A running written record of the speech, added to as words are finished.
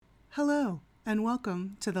Hello, and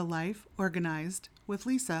welcome to the Life Organized with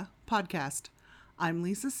Lisa podcast. I'm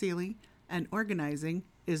Lisa Seeley, and organizing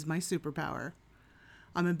is my superpower.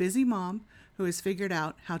 I'm a busy mom who has figured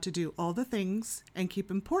out how to do all the things and keep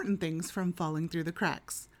important things from falling through the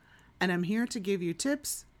cracks. And I'm here to give you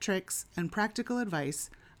tips, tricks, and practical advice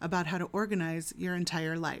about how to organize your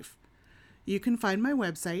entire life. You can find my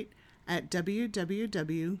website at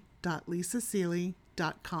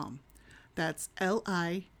www.lisaseeley.com. That's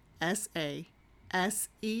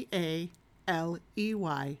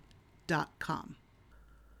LISASEALEY.com.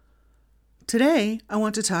 Today, I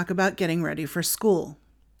want to talk about getting ready for school.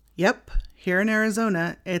 Yep, here in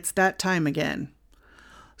Arizona, it's that time again.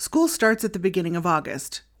 School starts at the beginning of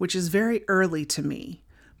August, which is very early to me.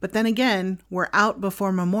 But then again, we're out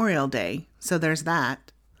before Memorial Day, so there's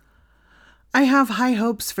that. I have high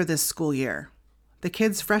hopes for this school year. The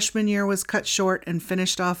kid's freshman year was cut short and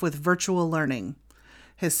finished off with virtual learning.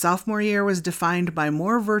 His sophomore year was defined by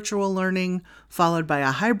more virtual learning, followed by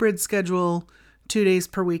a hybrid schedule, 2 days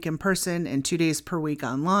per week in person and 2 days per week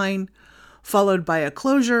online, followed by a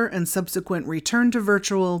closure and subsequent return to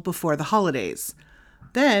virtual before the holidays.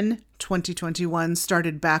 Then, 2021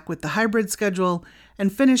 started back with the hybrid schedule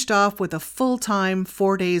and finished off with a full-time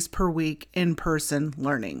 4 days per week in-person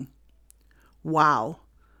learning. Wow.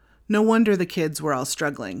 No wonder the kids were all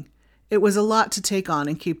struggling. It was a lot to take on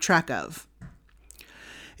and keep track of.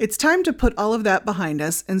 It's time to put all of that behind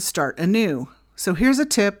us and start anew. So here's a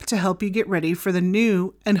tip to help you get ready for the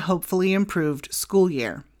new and hopefully improved school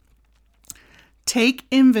year. Take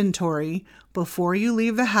inventory before you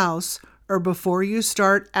leave the house or before you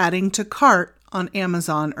start adding to cart on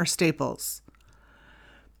Amazon or Staples.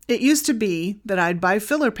 It used to be that I'd buy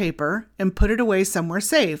filler paper and put it away somewhere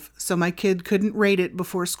safe so my kid couldn't raid it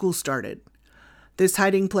before school started. This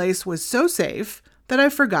hiding place was so safe that I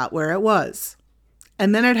forgot where it was.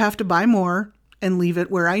 And then I'd have to buy more and leave it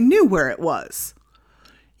where I knew where it was.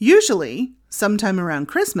 Usually, sometime around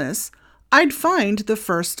Christmas, I'd find the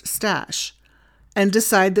first stash and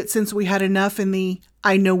decide that since we had enough in the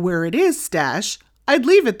I know where it is stash, I'd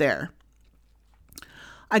leave it there.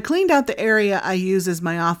 I cleaned out the area I use as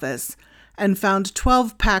my office and found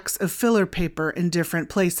 12 packs of filler paper in different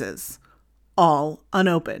places, all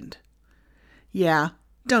unopened. Yeah,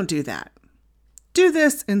 don't do that. Do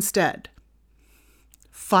this instead.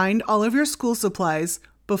 Find all of your school supplies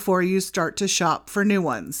before you start to shop for new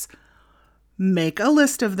ones. Make a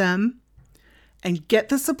list of them and get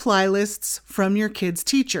the supply lists from your kids'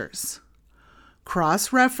 teachers.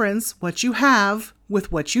 Cross-reference what you have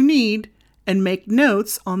with what you need and make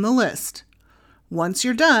notes on the list. Once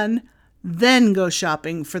you're done, then go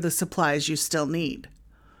shopping for the supplies you still need.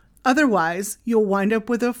 Otherwise, you'll wind up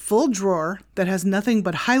with a full drawer that has nothing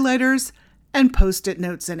but highlighters and Post-it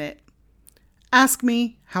notes in it. Ask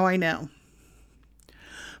me how I know.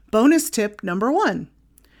 Bonus tip number 1.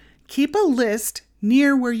 Keep a list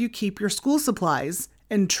near where you keep your school supplies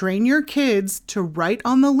and train your kids to write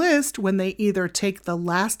on the list when they either take the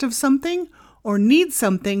last of something or need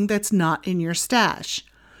something that's not in your stash.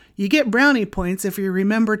 You get brownie points if you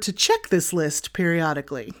remember to check this list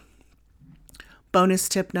periodically. Bonus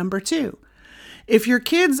tip number 2. If your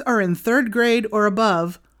kids are in 3rd grade or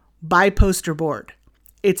above, buy poster board.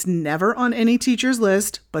 It's never on any teacher's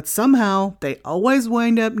list, but somehow they always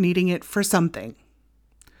wind up needing it for something.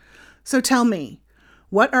 So tell me,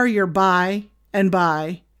 what are your buy and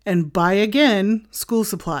buy again school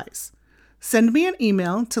supplies? Send me an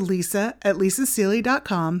email to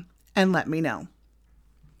lisa@lisaseeley.com and let me know.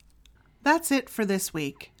 That's it for this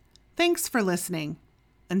week. Thanks for listening.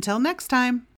 Until next time.